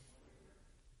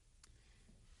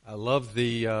I love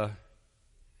the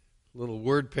little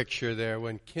word picture there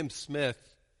when Kim Smith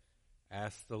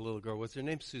asked the little girl, what's her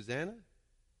name, Susanna?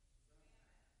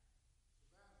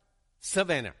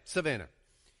 Savannah.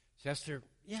 She asked her,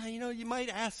 you might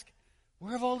ask,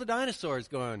 where have all the dinosaurs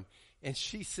gone? And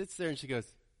she sits there and she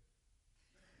goes,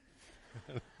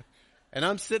 and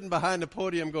I'm sitting behind the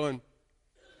podium going,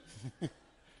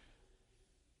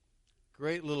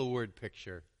 great little word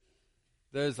picture.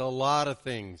 There's a lot of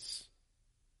things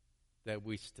that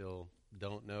we still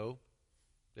don't know.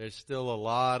 There's still a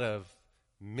lot of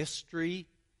mystery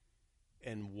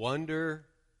and wonder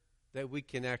that we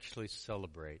can actually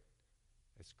celebrate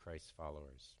as Christ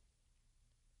followers.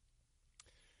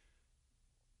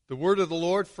 The word of the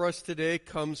Lord for us today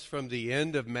comes from the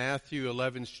end of Matthew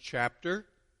 11's chapter.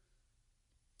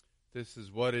 This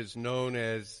is what is known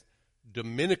as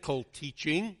Dominical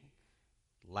teaching,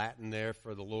 Latin there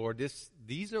for the Lord.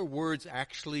 These are words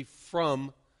actually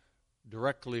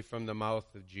directly from the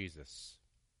mouth of Jesus.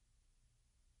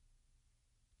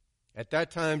 At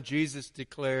that time, Jesus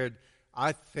declared,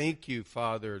 I thank you,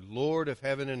 Father, Lord of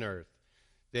heaven and earth,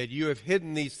 that you have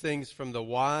hidden these things from the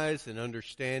wise and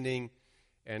understanding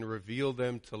and revealed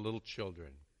them to little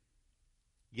children.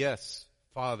 Yes,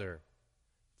 Father,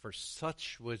 for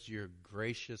such was your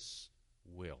gracious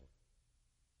will.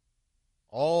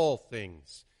 All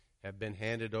things have been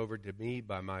handed over to me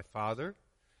by my Father,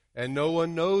 and no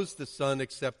one knows the Son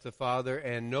except the Father,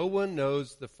 and no one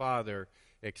knows the Father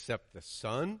except the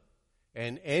Son,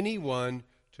 and anyone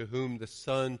to whom the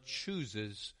Son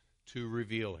chooses to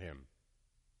reveal him.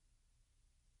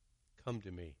 Come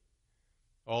to me,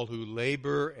 all who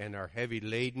labor and are heavy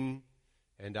laden,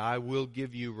 and I will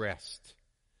give you rest.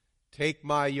 Take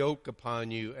my yoke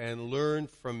upon you and learn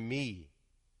from me,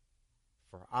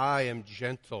 for I am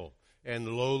gentle and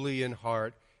lowly in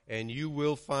heart, and you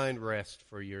will find rest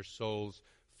for your souls,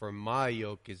 for my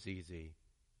yoke is easy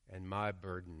and my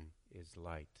burden is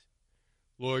light.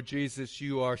 Lord Jesus,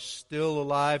 you are still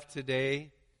alive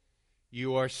today.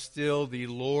 You are still the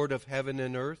Lord of heaven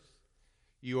and earth.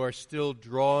 You are still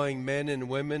drawing men and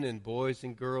women and boys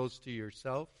and girls to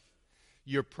yourself.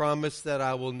 Your promise that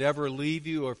I will never leave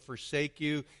you or forsake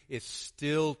you is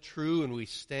still true, and we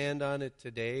stand on it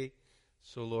today.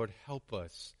 So, Lord, help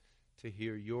us to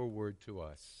hear your word to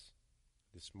us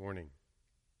this morning.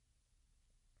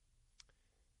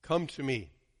 Come to me.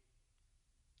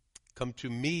 Come to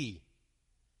me.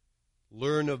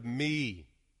 Learn of me.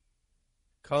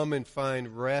 Come and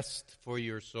find rest for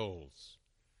your souls.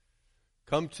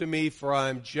 Come to me, for I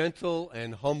am gentle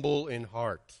and humble in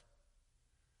heart.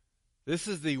 This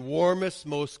is the warmest,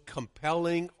 most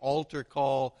compelling altar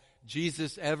call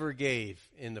Jesus ever gave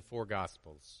in the four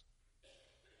Gospels.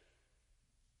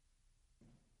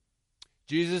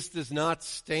 Jesus does not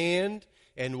stand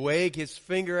and wag his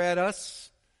finger at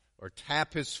us or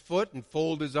tap his foot and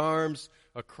fold his arms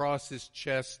across his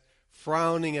chest,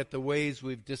 frowning at the ways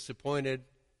we've disappointed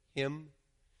him.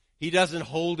 He doesn't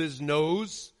hold his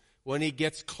nose when he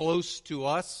gets close to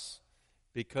us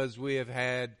because we have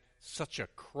had such a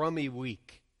crummy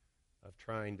week of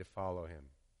trying to follow him.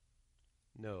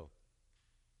 No.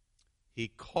 He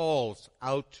calls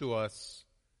out to us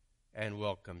and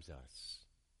welcomes us.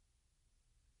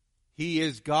 He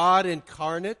is God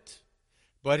incarnate,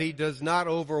 but he does not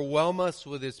overwhelm us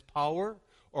with his power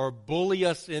or bully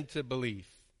us into belief.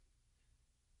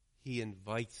 He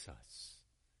invites us.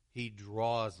 He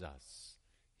draws us.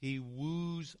 He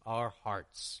woos our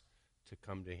hearts to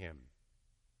come to him.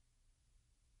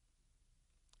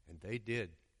 And they did.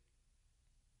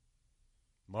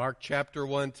 Mark chapter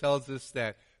 1 tells us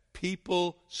that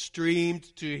people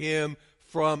streamed to him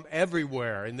from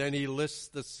everywhere, and then he lists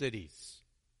the cities.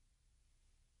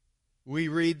 We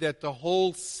read that the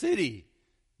whole city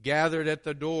gathered at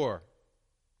the door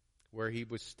where he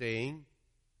was staying,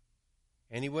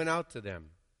 and he went out to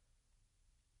them.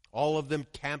 All of them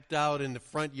camped out in the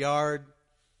front yard,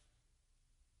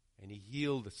 and he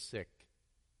healed the sick,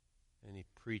 and he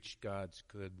preached God's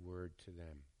good word to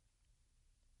them.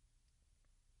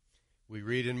 We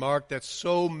read in Mark that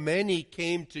so many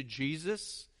came to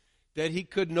Jesus that he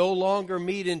could no longer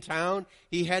meet in town.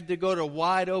 He had to go to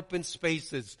wide open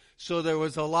spaces, so there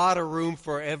was a lot of room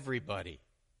for everybody.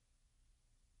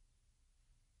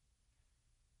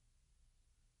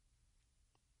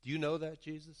 Do you know that,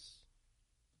 Jesus?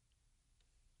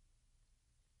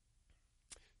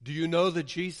 Do you know the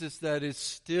Jesus that is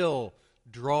still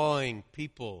drawing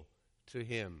people to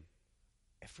him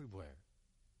everywhere?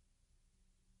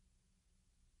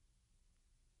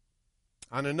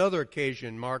 On another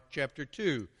occasion, Mark chapter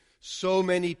 2, so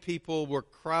many people were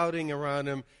crowding around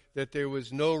him that there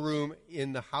was no room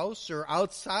in the house or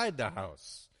outside the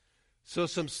house. So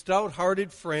some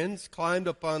stout-hearted friends climbed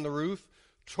up on the roof,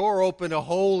 tore open a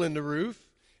hole in the roof,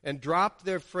 and dropped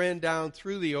their friend down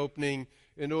through the opening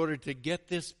in order to get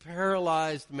this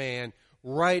paralyzed man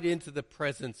right into the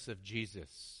presence of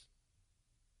Jesus.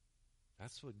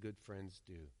 That's what good friends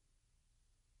do.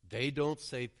 They don't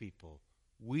save people.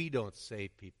 We don't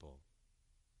save people.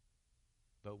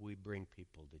 But we bring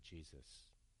people to Jesus.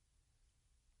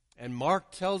 And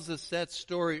Mark tells us that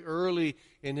story early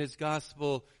in his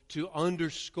gospel to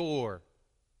underscore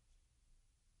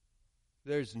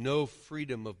there's no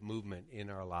freedom of movement in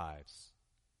our lives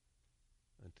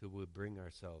until we bring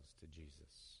ourselves to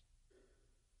Jesus.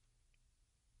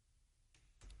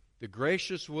 The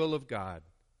gracious will of God,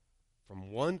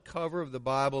 from one cover of the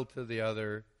Bible to the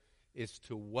other, is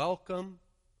to welcome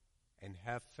and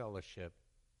have fellowship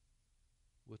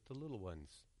with the little ones,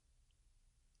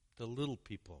 the little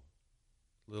people,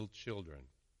 little children.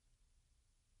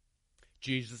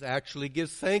 Jesus actually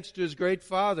gives thanks to his great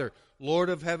Father, Lord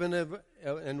of heaven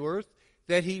and earth,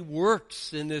 that he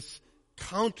works in this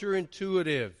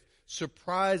counterintuitive,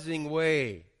 surprising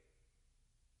way.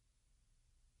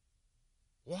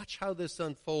 Watch how this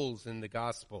unfolds in the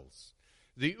Gospels.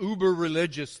 The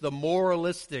uber-religious, the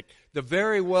moralistic, the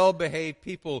very well-behaved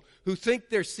people who think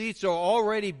their seats are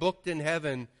already booked in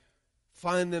heaven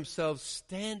find themselves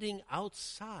standing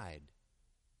outside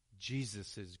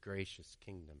Jesus' gracious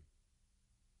kingdom,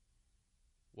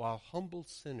 while humble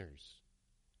sinners,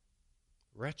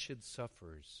 wretched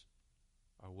sufferers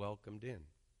are welcomed in.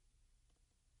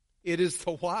 It is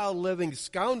the wild living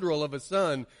scoundrel of a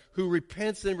son who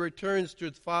repents and returns to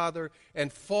his father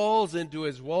and falls into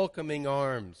his welcoming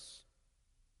arms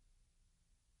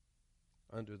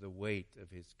under the weight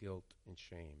of his guilt and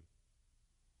shame.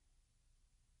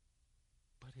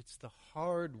 But it's the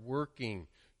hard-working,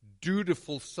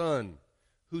 dutiful son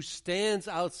who stands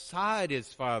outside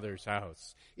his father's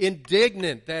house,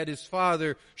 indignant that his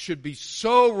father should be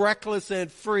so reckless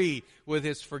and free with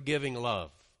his forgiving love.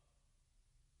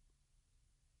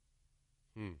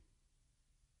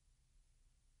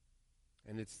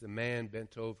 And it's the man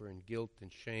bent over in guilt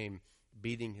and shame,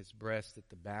 beating his breast at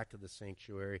the back of the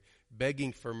sanctuary,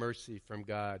 begging for mercy from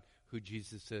God, who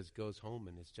Jesus says goes home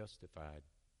and is justified.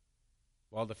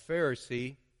 While the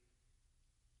Pharisee,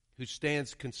 who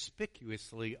stands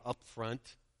conspicuously up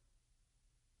front,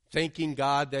 thanking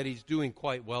God that he's doing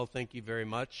quite well, thank you very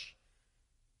much,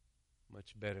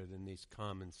 much better than these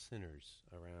common sinners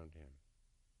around him.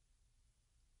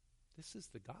 This is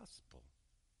the gospel.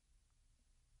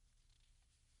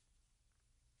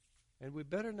 And we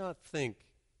better not think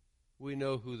we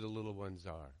know who the little ones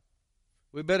are.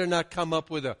 We better not come up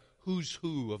with a who's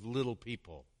who of little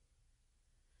people.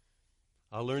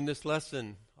 I learned this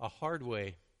lesson a hard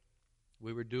way.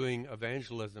 We were doing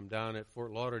evangelism down at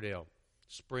Fort Lauderdale.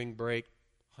 Spring break,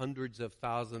 hundreds of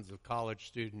thousands of college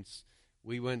students.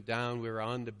 We went down, we were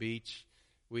on the beach.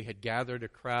 We had gathered a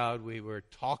crowd. We were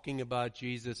talking about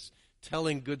Jesus,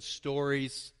 telling good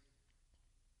stories.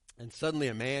 And suddenly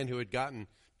a man who had gotten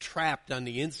trapped on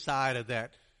the inside of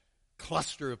that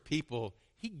cluster of people,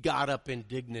 he got up in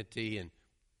dignity and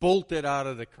bolted out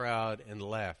of the crowd and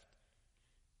left.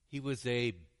 He was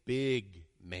a big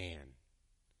man,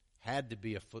 had to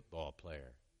be a football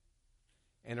player.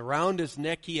 And around his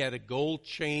neck he had a gold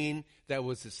chain that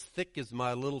was as thick as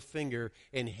my little finger,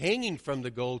 and hanging from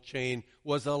the gold chain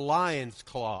was a lion's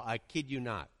claw. I kid you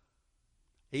not.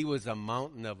 He was a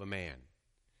mountain of a man.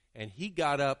 And he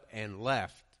got up and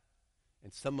left.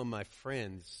 And some of my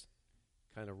friends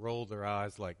kind of rolled their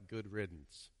eyes like good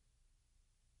riddance.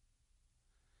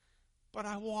 But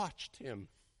I watched him.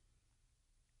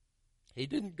 He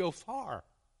didn't go far.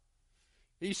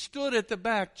 He stood at the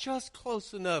back just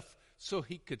close enough so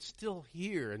he could still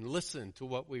hear and listen to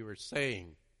what we were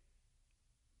saying.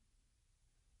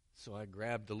 So I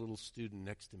grabbed the little student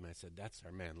next to him. I said, "That's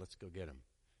our man. Let's go get him."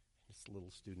 This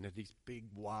little student had these big,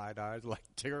 wide eyes, like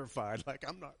terrified, like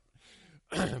I'm not.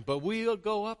 But we'll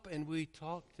go up and we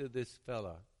talk to this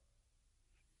fella.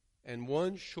 And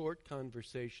one short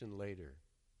conversation later,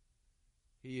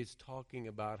 he is talking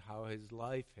about how his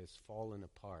life has fallen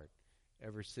apart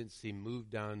ever since he moved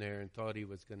down there and thought he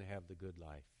was going to have the good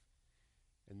life.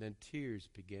 And then tears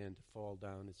began to fall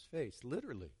down his face,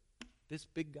 literally, this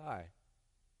big guy,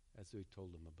 as we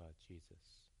told him about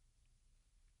Jesus.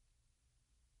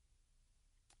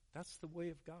 That's the way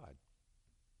of God.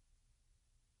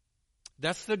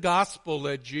 That's the gospel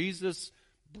that Jesus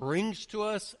brings to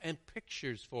us and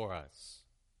pictures for us.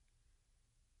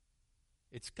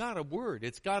 It's got a word.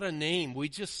 It's got a name. We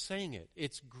just sang it.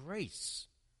 It's grace.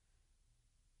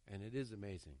 And it is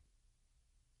amazing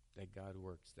that God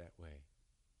works that way.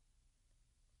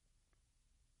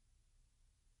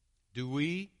 Do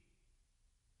we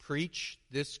preach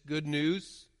this good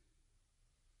news,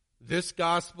 this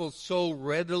gospel, so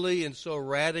readily and so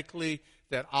radically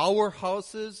that our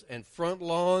houses and front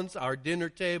lawns, our dinner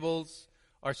tables,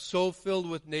 are so filled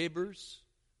with neighbors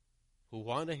who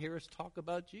want to hear us talk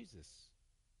about Jesus?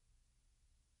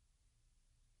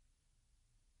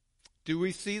 Do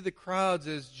we see the crowds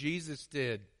as Jesus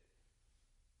did,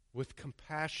 with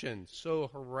compassion, so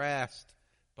harassed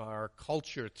by our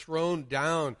culture, thrown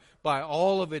down by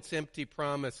all of its empty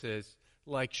promises,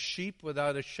 like sheep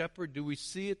without a shepherd? Do we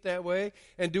see it that way?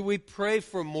 And do we pray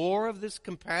for more of this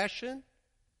compassion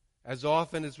as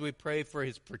often as we pray for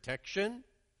his protection?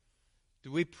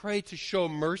 Do we pray to show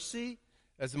mercy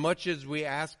as much as we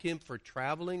ask him for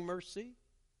traveling mercy?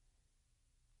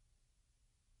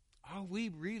 Are we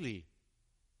really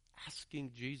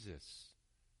asking Jesus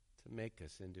to make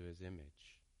us into his image?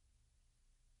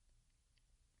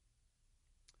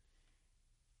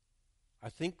 I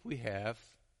think we have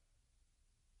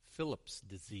Philip's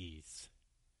disease.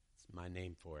 It's my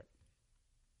name for it.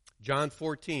 John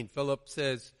 14, Philip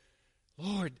says,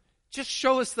 Lord, just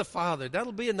show us the Father.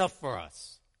 That'll be enough for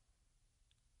us.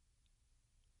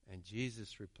 And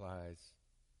Jesus replies,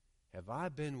 have I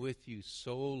been with you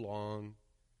so long,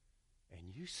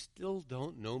 and you still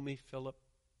don't know me, Philip?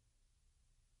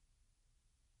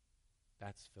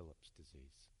 That's Philip's disease.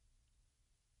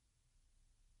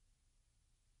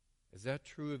 Is that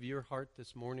true of your heart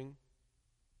this morning?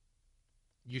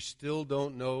 You still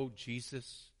don't know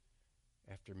Jesus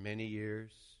after many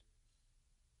years?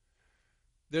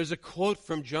 There's a quote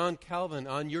from John Calvin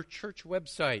on your church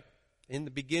website in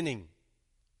the beginning.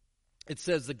 It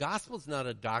says, the gospel is not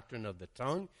a doctrine of the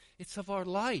tongue, it's of our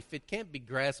life. It can't be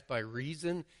grasped by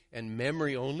reason and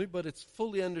memory only, but it's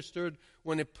fully understood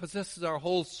when it possesses our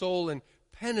whole soul and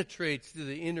penetrates to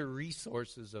the inner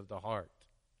resources of the heart.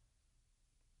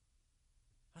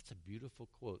 That's a beautiful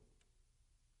quote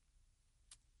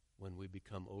when we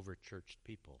become over-churched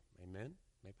people. Amen?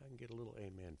 Maybe I can get a little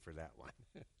amen for that one.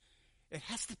 It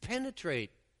has to penetrate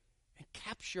and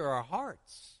capture our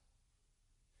hearts,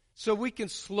 so we can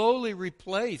slowly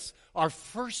replace our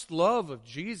first love of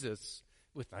Jesus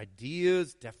with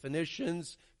ideas,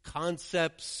 definitions,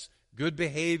 concepts, good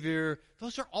behavior.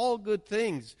 Those are all good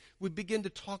things. We begin to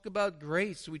talk about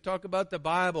grace. We talk about the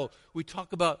Bible. We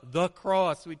talk about the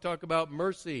cross. We talk about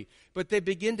mercy. But they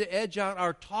begin to edge out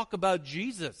our talk about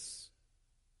Jesus.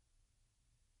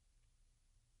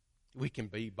 We can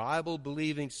be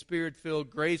Bible-believing, Spirit-filled,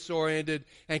 grace-oriented,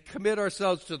 and commit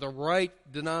ourselves to the right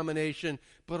denomination.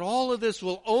 But all of this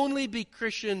will only be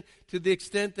Christian to the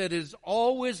extent that it is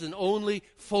always and only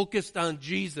focused on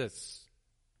Jesus.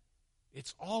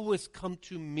 It's always come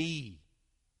to me.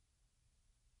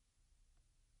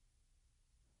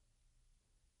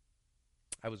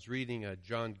 I was reading a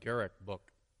John Garrick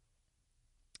book.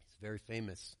 He's a very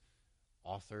famous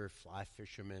author, fly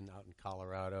fisherman out in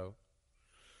Colorado.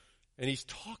 And he's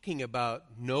talking about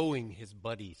knowing his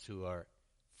buddies who are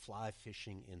fly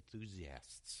fishing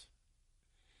enthusiasts.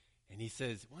 And he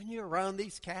says, when you're around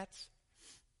these cats,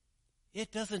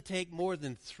 it doesn't take more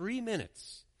than 3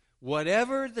 minutes,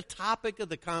 whatever the topic of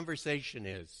the conversation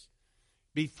is,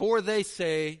 before they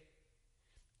say,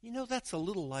 you know, that's a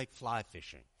little like fly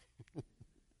fishing.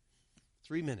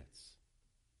 3 minutes.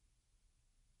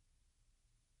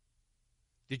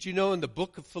 Did you know in the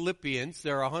book of Philippians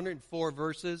there are 104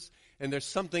 verses, and there's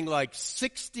something like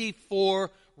 64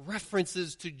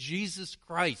 references to Jesus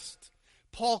Christ?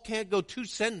 Paul can't go 2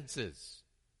 sentences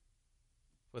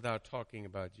without talking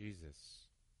about Jesus.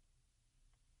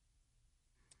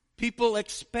 People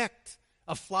expect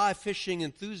a fly fishing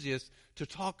enthusiast to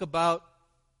talk about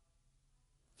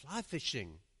fly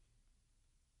fishing,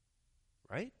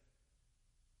 right?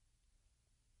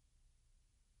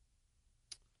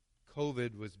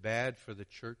 COVID was bad for the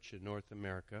church in North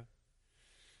America,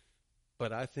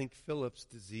 but I think Philip's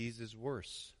disease is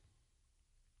worse.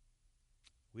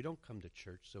 We don't come to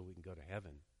church so we can go to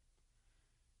heaven.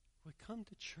 We come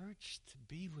to church to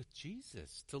be with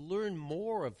Jesus, to learn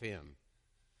more of him,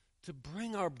 to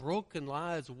bring our broken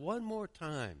lives one more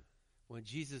time when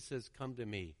Jesus says, come to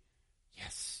me.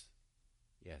 Yes,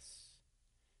 yes.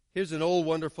 Here's an old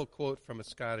wonderful quote from a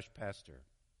Scottish pastor.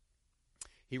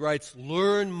 He writes,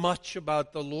 learn much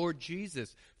about the Lord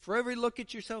Jesus. For every look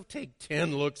at yourself, take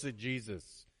 10 looks at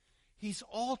Jesus. He's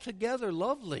altogether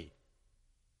lovely.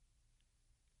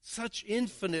 Such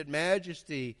infinite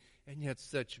majesty, and yet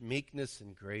such meekness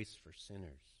and grace for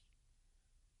sinners.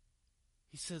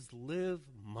 He says, live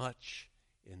much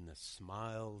in the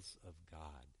smiles of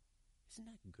God. Isn't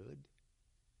that good?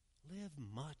 Live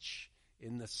much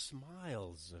in the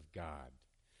smiles of God.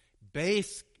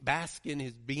 Bask in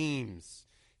his beams.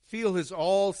 Feel his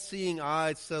all-seeing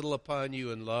eyes settle upon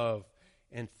you in love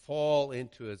and fall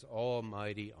into his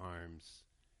almighty arms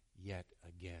yet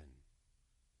again.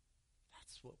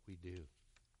 That's what we do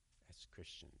as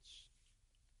Christians.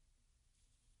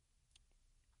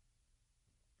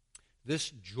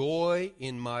 This joy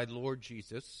in my Lord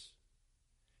Jesus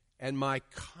and my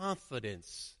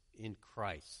confidence in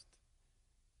Christ,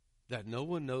 that no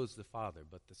one knows the Father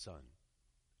but the Son,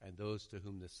 and those to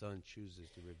whom the Son chooses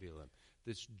to reveal him.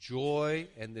 This joy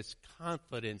and this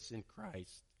confidence in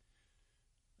Christ,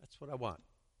 that's what I want.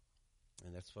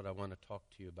 And that's what I want to talk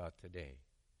to you about today.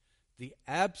 The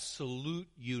absolute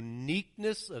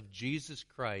uniqueness of Jesus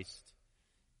Christ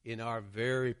in our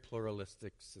very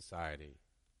pluralistic society.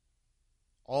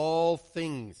 All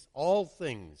things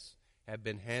have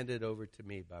been handed over to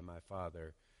me by my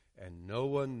Father, and no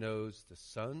one knows the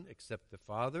Son except the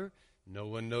Father. No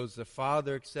one knows the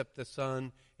Father except the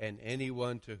Son, and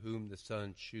anyone to whom the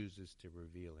Son chooses to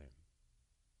reveal him.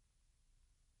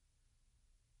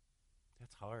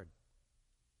 That's hard.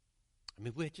 I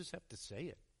mean, we just have to say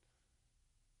it.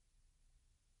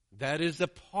 That is a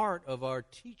part of our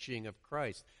teaching of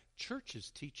Christ.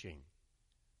 Church's teaching.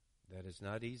 That is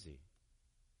not easy.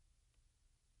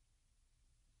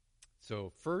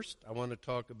 So first, I want to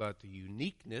talk about the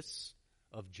uniqueness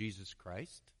of Jesus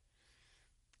Christ.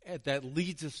 And that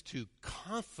leads us to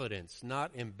confidence,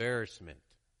 not embarrassment.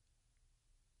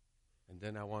 And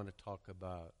then I want to talk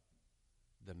about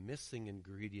the missing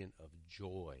ingredient of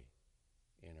joy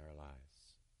in our lives.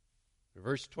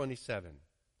 Verse 27,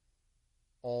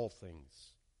 all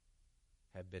things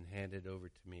have been handed over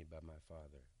to me by my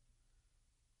Father.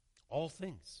 All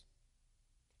things.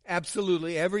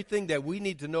 Absolutely everything that we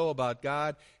need to know about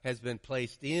God has been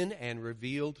placed in and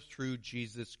revealed through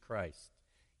Jesus Christ.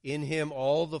 In him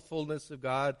all the fullness of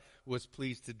God was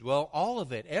pleased to dwell. All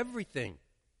of it, everything.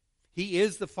 He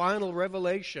is the final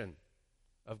revelation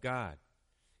of God.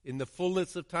 In the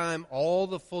fullness of time, all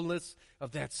the fullness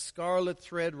of that scarlet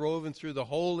thread woven through the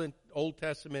whole Old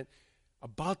Testament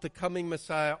about the coming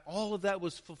Messiah, all of that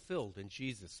was fulfilled in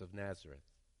Jesus of Nazareth.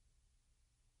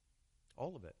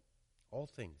 All of it. All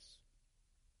things.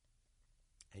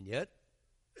 And yet,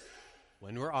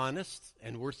 when we're honest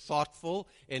and we're thoughtful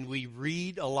and we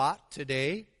read a lot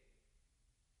today,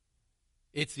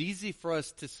 it's easy for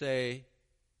us to say,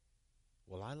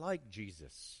 well, I like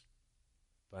Jesus,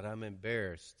 but I'm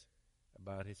embarrassed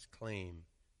about his claim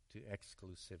to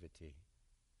exclusivity.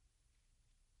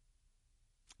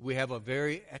 We have a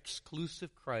very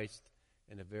exclusive Christ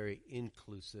in a very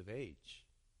inclusive age.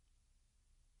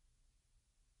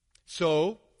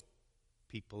 So,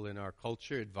 people in our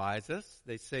culture advise us.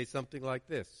 They say something like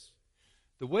this.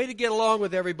 The way to get along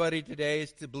with everybody today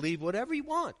is to believe whatever you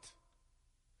want,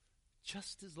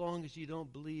 just as long as you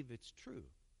don't believe it's true.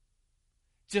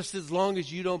 Just as long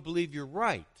as you don't believe you're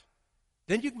right.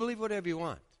 Then you can believe whatever you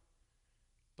want.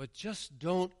 But just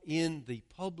don't, in the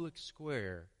public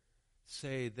square,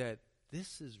 say that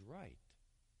this is right.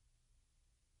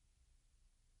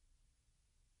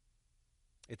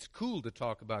 It's cool to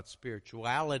talk about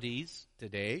spiritualities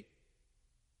today.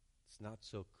 It's not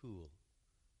so cool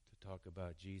to talk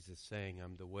about Jesus saying,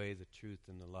 I'm the way, the truth,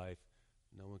 and the life.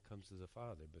 No one comes to the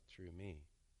Father but through me.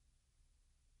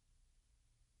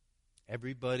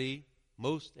 Everybody,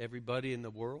 most everybody in the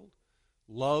world,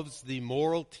 loves the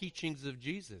moral teachings of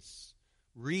Jesus.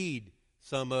 Read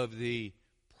some of the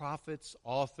prophets,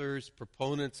 authors,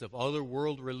 proponents of other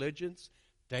world religions.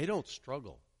 They don't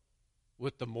struggle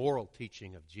with the moral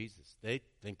teaching of Jesus. They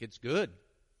think it's good.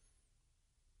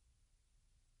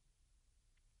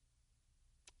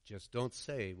 Just don't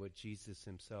say what Jesus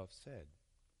himself said.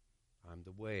 I'm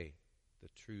the way, the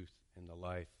truth, and the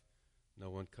life. No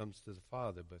one comes to the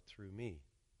Father but through me.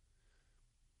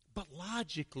 But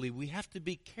logically, we have to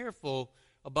be careful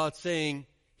about saying,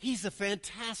 he's a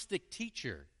fantastic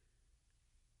teacher.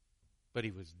 But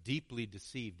he was deeply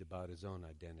deceived about his own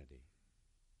identity.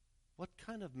 What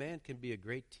kind of man can be a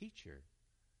great teacher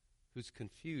who's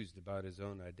confused about his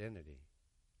own identity?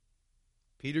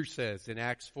 Peter says in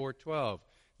Acts 4:12,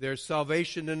 there's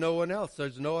salvation to no one else.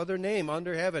 There's no other name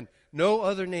under heaven, no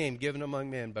other name given among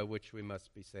men by which we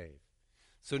must be saved.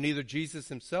 So neither Jesus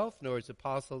himself nor his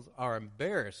apostles are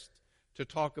embarrassed to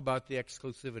talk about the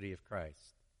exclusivity of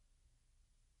Christ.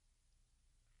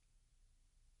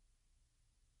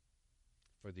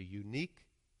 For the unique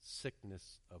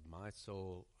sickness of my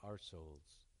soul, our souls,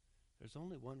 there's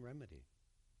only one remedy.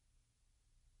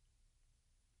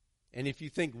 And if you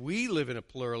think we live in a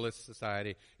pluralist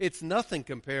society, it's nothing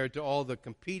compared to all the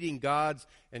competing gods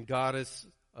and goddesses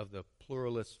of the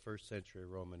pluralist first century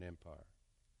Roman Empire.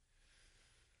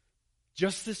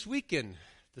 Just this weekend,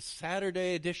 the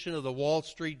Saturday edition of the Wall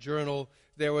Street Journal,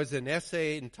 there was an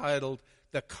essay entitled,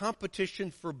 "The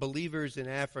Competition for Believers in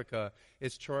Africa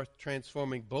is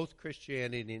Transforming Both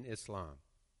Christianity and Islam."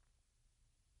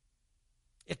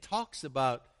 It talks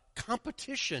about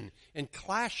competition and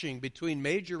clashing between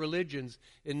major religions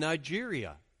in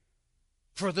Nigeria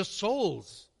for the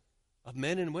souls of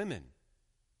men and women,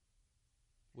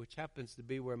 which happens to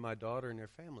be where my daughter and her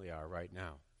family are right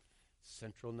now,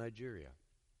 central Nigeria.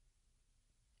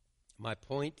 My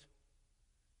point,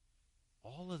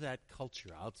 all of that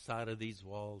culture outside of these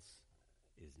walls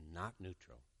is not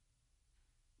neutral.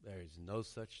 There is no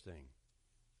such thing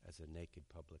as a naked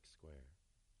public square.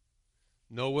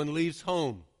 No one leaves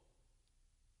home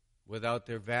without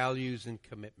their values and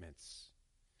commitments.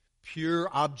 Pure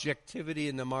objectivity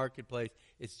in the marketplace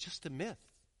is just a myth.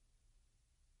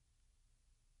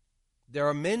 There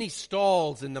are many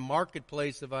stalls in the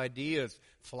marketplace of ideas,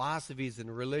 philosophies,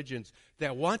 and religions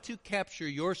that want to capture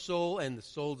your soul and the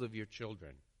souls of your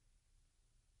children.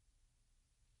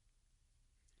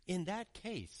 In that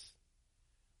case,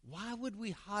 why would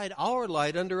we hide our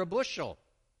light under a bushel?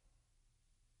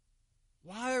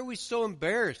 Why are we so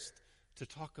embarrassed to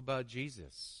talk about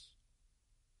Jesus?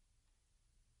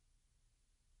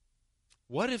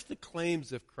 What if the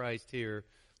claims of Christ here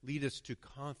lead us to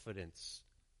confidence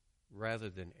rather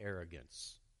than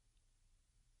arrogance?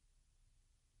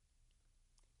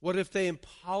 What if they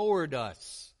empowered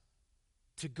us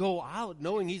to go out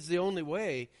knowing He's the only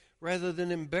way rather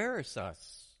than embarrass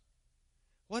us?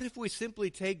 What if we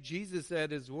simply take Jesus at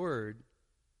His word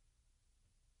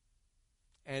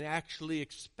and actually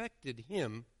expected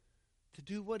Him to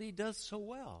do what He does so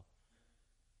well,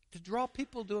 to draw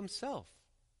people to Himself?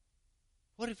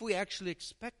 What if we actually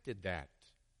expected that?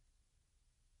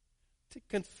 To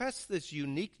confess this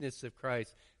uniqueness of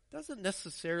Christ doesn't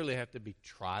necessarily have to be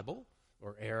tribal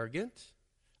or arrogant.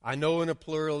 I know in a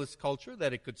pluralist culture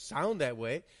that it could sound that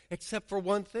way, except for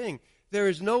one thing. There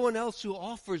is no one else who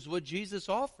offers what Jesus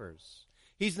offers.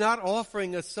 He's not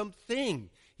offering us something.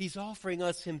 He's offering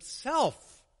us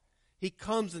Himself. He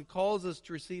comes and calls us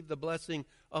to receive the blessing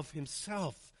of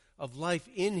Himself, of life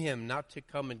in Him, not to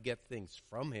come and get things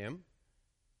from Him.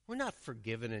 We're not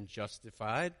forgiven and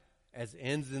justified as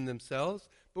ends in themselves,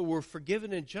 but we're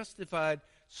forgiven and justified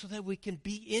so that we can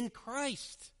be in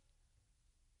Christ.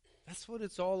 That's what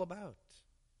it's all about.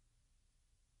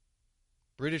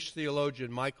 British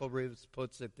theologian Michael Reeves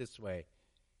puts it this way: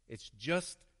 it's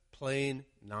just plain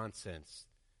nonsense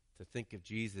to think of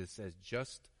Jesus as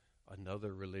just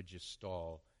another religious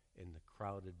stall in the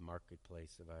crowded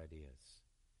marketplace of ideas.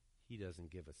 He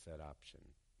doesn't give us that option.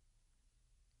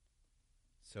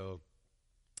 So,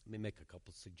 let me make a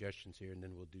couple suggestions here and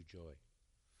then we'll do joy.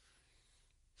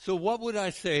 So what would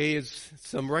I say is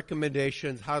some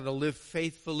recommendations how to live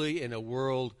faithfully in a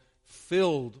world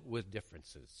filled with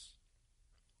differences?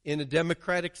 In a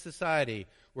democratic society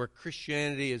where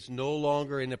Christianity is no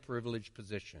longer in a privileged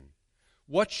position,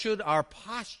 what should our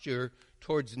posture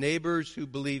towards neighbors who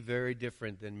believe very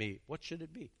different than me? What should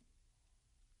it be?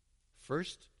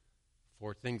 First,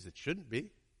 4 things it shouldn't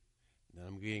be. Then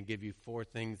I'm going to give you 4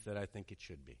 things that I think it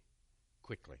should be,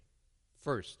 quickly.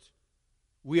 First,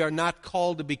 we are not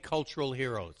called to be cultural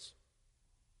heroes.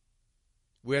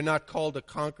 We are not called to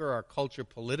conquer our culture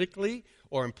politically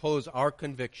or impose our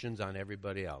convictions on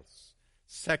everybody else.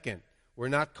 Second, we're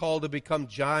not called to become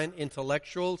giant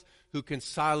intellectuals who can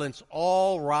silence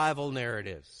all rival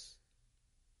narratives.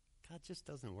 God just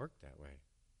doesn't work that way.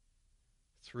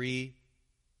 3,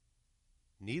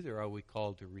 neither are we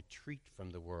called to retreat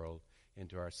from the world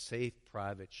into our safe,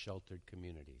 private, sheltered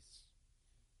communities.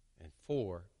 And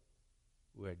 4,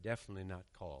 we are definitely not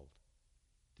called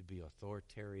to be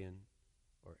authoritarian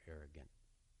or arrogant.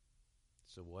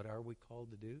 So what are we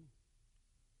called to do?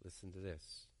 Listen to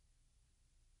this.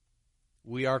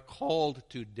 We are called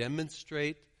to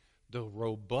demonstrate the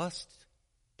robust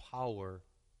power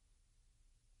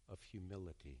of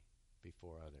humility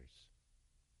before others.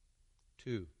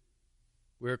 2,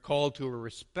 we are called to a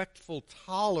respectful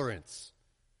tolerance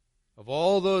of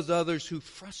all those others who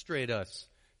frustrate us,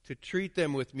 to treat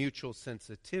them with mutual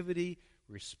sensitivity,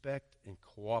 respect, and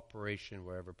cooperation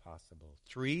wherever possible.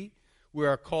 3, we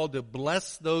are called to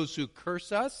bless those who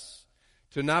curse us,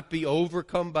 to not be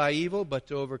overcome by evil, but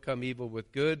to overcome evil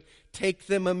with good. Take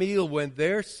them a meal when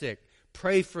they're sick.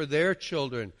 Pray for their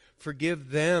children.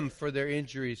 Forgive them for their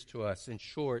injuries to us. In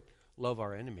short, love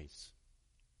our enemies,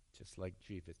 just like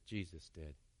Jesus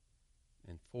did.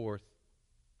 And fourth,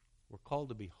 we're called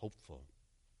to be hopeful.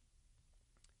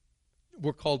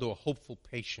 We're called to a hopeful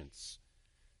patience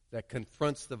that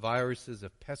confronts the viruses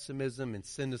of pessimism and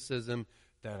cynicism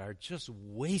that are just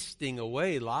wasting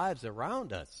away lives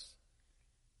around us.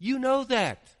 You know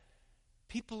that.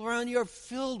 People around you are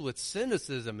filled with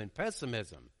cynicism and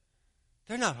pessimism.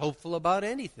 They're not hopeful about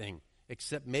anything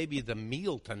except maybe the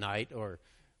meal tonight or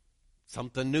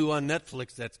something new on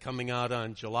Netflix that's coming out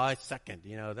on July 2nd.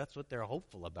 You know, that's what they're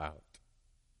hopeful about.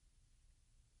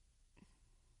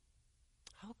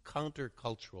 How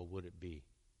countercultural would it be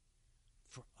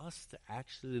for us to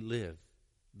actually live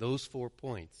those 4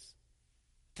 points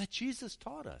that Jesus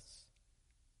taught us?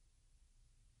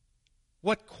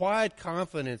 What quiet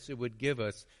confidence it would give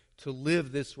us to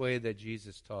live this way that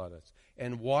Jesus taught us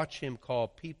and watch him call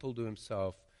people to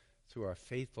himself through our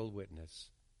faithful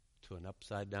witness to an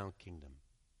upside-down kingdom.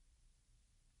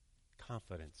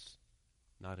 Confidence,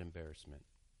 not embarrassment.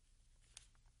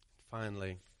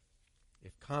 Finally,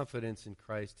 if confidence in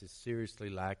Christ is seriously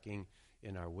lacking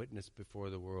in our witness before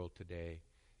the world today,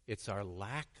 it's our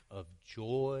lack of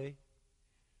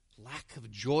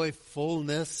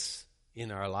joyfulness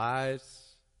in our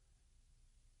lives.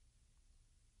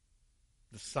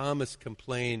 The psalmist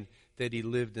complained that he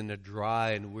lived in a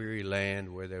dry and weary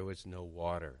land where there was no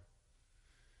water.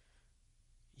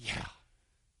 Yeah,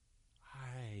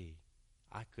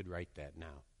 I could write that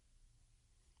now.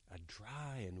 A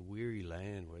dry and weary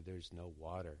land where there's no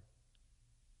water.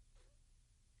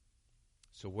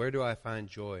 So where do I find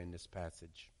joy in this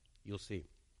passage? You'll see.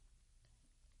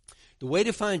 The way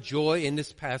to find joy in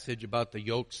this passage about the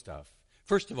yoke stuff,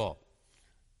 first of all,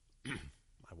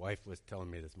 my wife was telling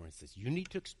me this morning, says, you need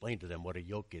to explain to them what a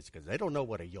yoke is because they don't know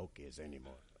what a yoke is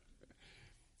anymore.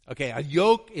 Okay, a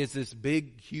yoke is this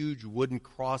big, huge wooden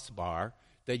crossbar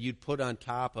that you'd put on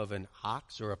top of an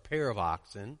ox or a pair of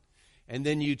oxen, and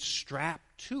then you'd strap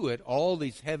to it all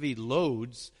these heavy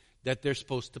loads that they're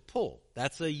supposed to pull.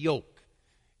 That's a yoke.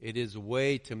 It is a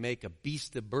way to make a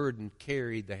beast of burden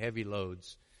carry the heavy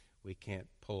loads we can't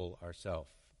pull ourselves.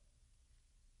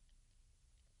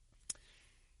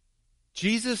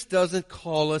 Jesus doesn't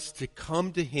call us to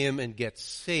come to him and get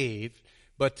saved,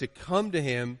 but to come to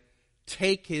him,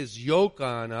 take his yoke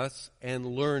on us, and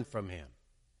learn from him.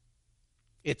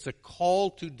 It's a call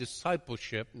to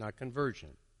discipleship, not conversion.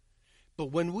 But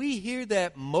when we hear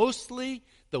that, mostly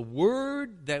the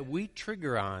word that we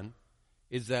trigger on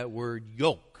is that word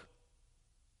yoke.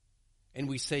 And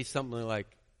we say something like,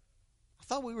 I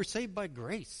thought we were saved by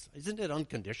grace. Isn't it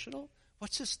unconditional?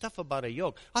 What's this stuff about a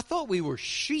yoke? I thought we were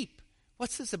sheep.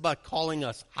 What's this about calling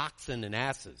us oxen and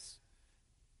asses?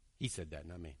 He said that,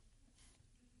 not me.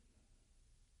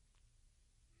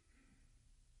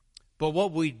 But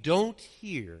what we don't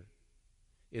hear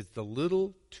is the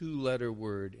little 2-letter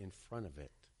word in front of it.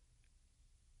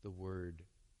 The word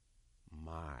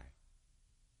my.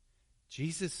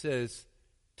 Jesus says,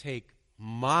 take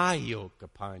my yoke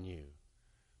upon you.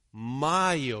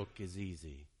 My yoke is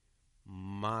easy.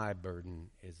 My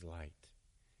burden is light.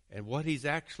 And what he's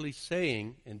actually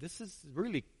saying, and this is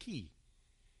really key,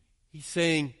 he's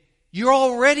saying, you're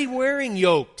already wearing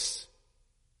yokes.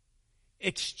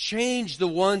 Exchange the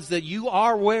ones that you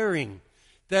are wearing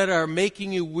that are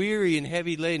making you weary and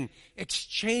heavy laden.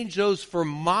 Exchange those for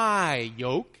my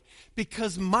yoke,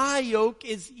 because my yoke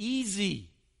is easy.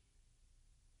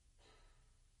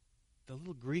 The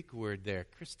little Greek word there,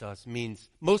 Christos, means,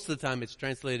 most of the time it's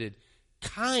translated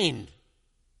kind.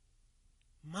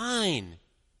 Mine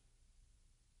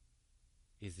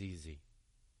is easy.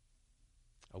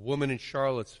 A woman in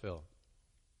Charlottesville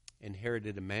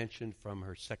inherited a mansion from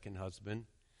her second husband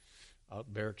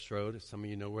out Barracks Road. If some of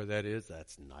you know where that is,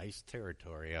 that's nice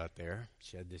territory out there.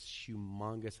 She had this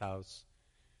humongous house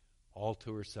all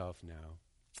to herself now.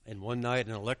 And one night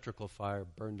an electrical fire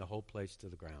burned the whole place to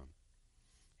the ground.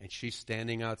 And she's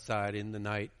standing outside in the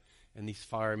night, and these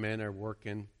firemen are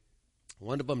working.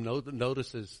 One of them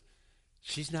notices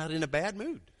she's not in a bad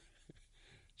mood.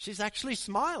 She's actually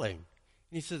smiling.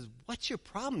 And he says, what's your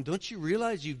problem? Don't you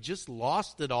realize you've just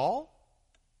lost it all?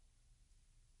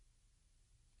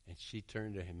 And she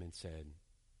turned to him and said,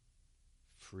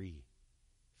 free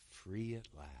at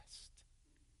last.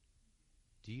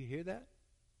 Do you hear that?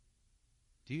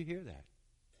 Do you hear that?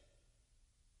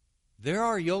 There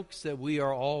are yokes that we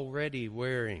are already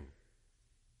wearing.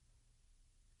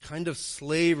 Kind of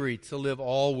slavery to live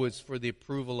always for the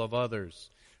approval of others.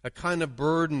 A kind of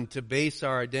burden to base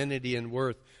our identity and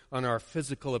worth on our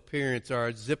physical appearance, or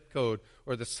our zip code,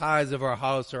 or the size of our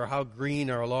house, or how green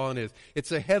our lawn is.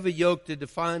 It's a heavy yoke to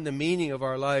define the meaning of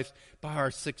our lives by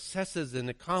our successes and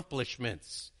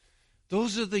accomplishments.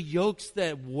 Those are the yokes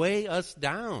that weigh us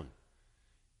down.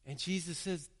 And Jesus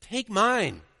says, take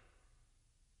mine.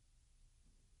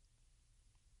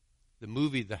 The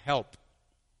movie The Help,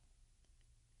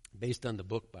 based on the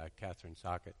book by Catherine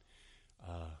Sockett,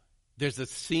 there's a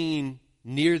scene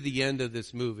near the end of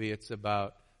this movie. It's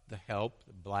about the help,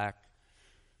 the black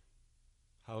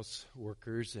house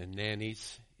workers and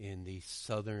nannies in the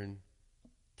southern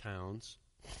towns.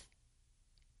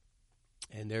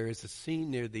 And there is a scene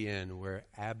near the end where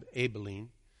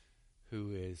Abilene,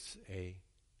 who is a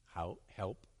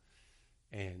help,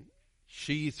 and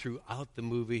she throughout the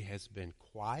movie has been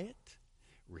quiet,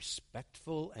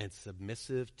 respectful, and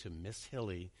submissive to Miss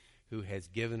Hilly, who has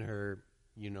given her,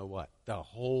 you know what, the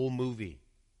whole movie.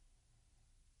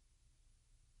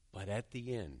 But at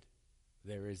the end,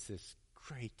 there is this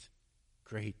great,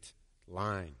 great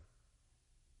line.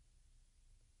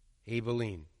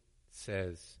 Abilene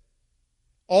says,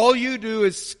 all you do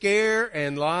is scare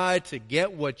and lie to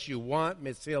get what you want,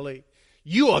 Miss Hilly.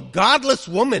 You a godless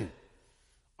woman.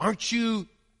 Aren't you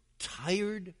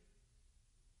tired,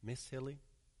 Miss Hilly?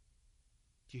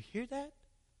 Do you hear that?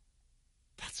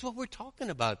 That's what we're talking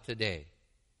about today.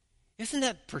 Isn't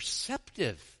that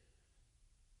perceptive?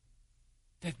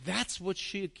 That's what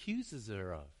she accuses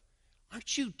her of.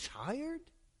 Aren't you tired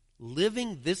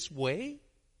living this way?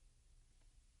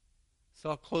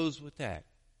 So I'll close with that.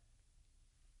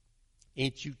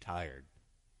 Ain't you tired?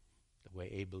 The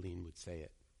way Abilene would say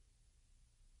it.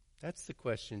 That's the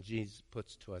question Jesus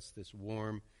puts to us, this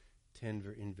warm,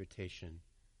 tender invitation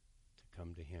to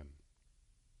come to him.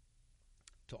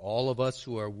 To all of us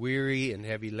who are weary and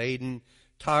heavy laden,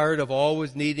 tired of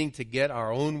always needing to get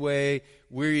our own way,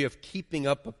 weary of keeping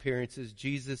up appearances,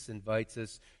 Jesus invites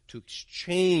us to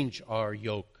exchange our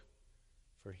yoke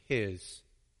for his,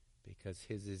 because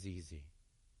his is easy.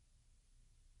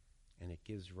 And it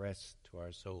gives rest to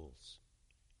our souls.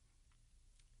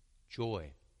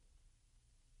 Joy.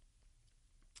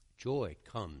 Joy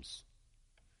comes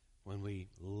when we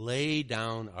lay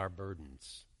down our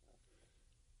burdens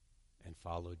and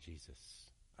follow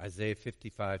Jesus. Isaiah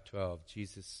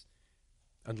 55:12,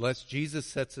 unless Jesus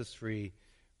sets us free,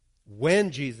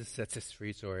 when Jesus sets us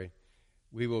free,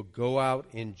 we will go out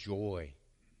in joy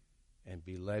and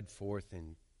be led forth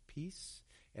in peace,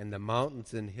 and the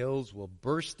mountains and hills will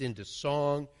burst into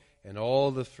song, and all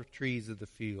the trees of the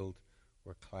field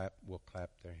will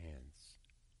clap their hands.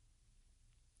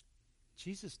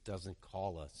 Jesus doesn't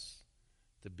call us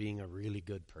to being a really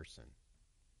good person.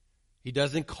 He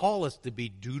doesn't call us to be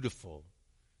dutiful.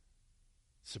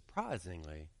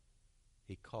 Surprisingly,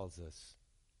 he calls us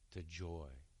to joy.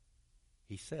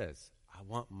 He says, I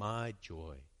want my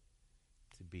joy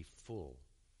to be full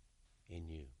in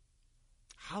you.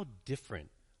 How different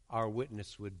our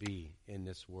witness would be in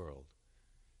this world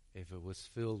if it was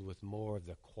filled with more of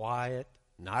the quiet,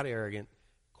 not arrogant,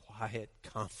 quiet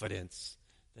confidence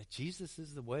that Jesus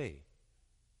is the way.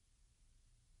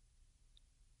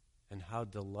 And how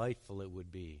delightful it would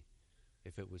be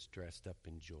if it was dressed up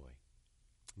in joy.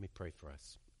 Let me pray for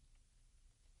us.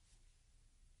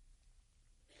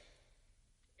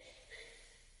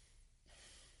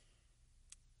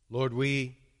 Lord,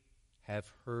 we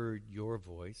have heard your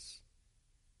voice,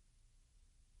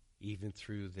 even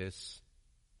through this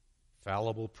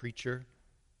fallible preacher,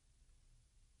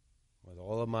 with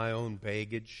all of my own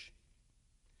baggage.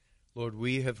 Lord,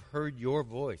 we have heard your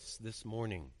voice this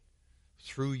morning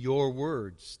through your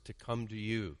words to come to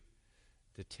you,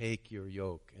 to take your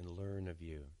yoke and learn of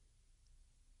you.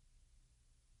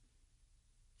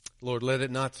 Lord, let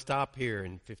it not stop here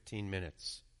in 15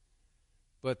 minutes,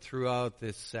 but throughout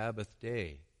this Sabbath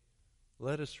day,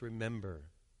 let us remember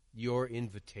your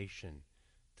invitation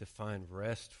to find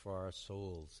rest for our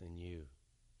souls in you.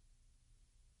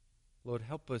 Lord,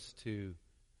 help us to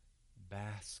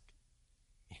bask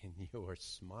in your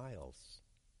smiles,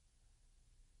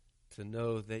 to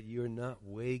know that you're not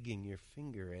wagging your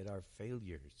finger at our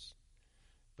failures,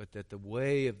 but that the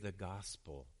way of the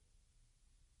gospel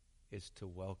is to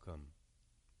welcome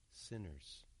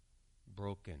sinners,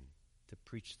 broken, to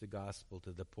preach the gospel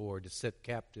to the poor, to set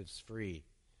captives free,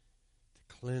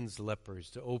 to cleanse lepers,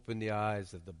 to open the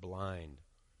eyes of the blind.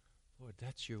 Lord,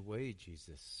 that's your way,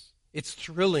 Jesus. It's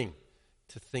thrilling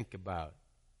to think about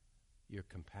your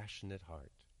compassionate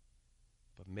heart.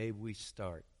 But may we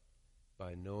start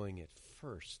by knowing it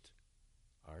first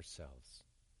ourselves.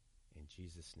 In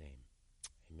Jesus' name,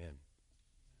 amen.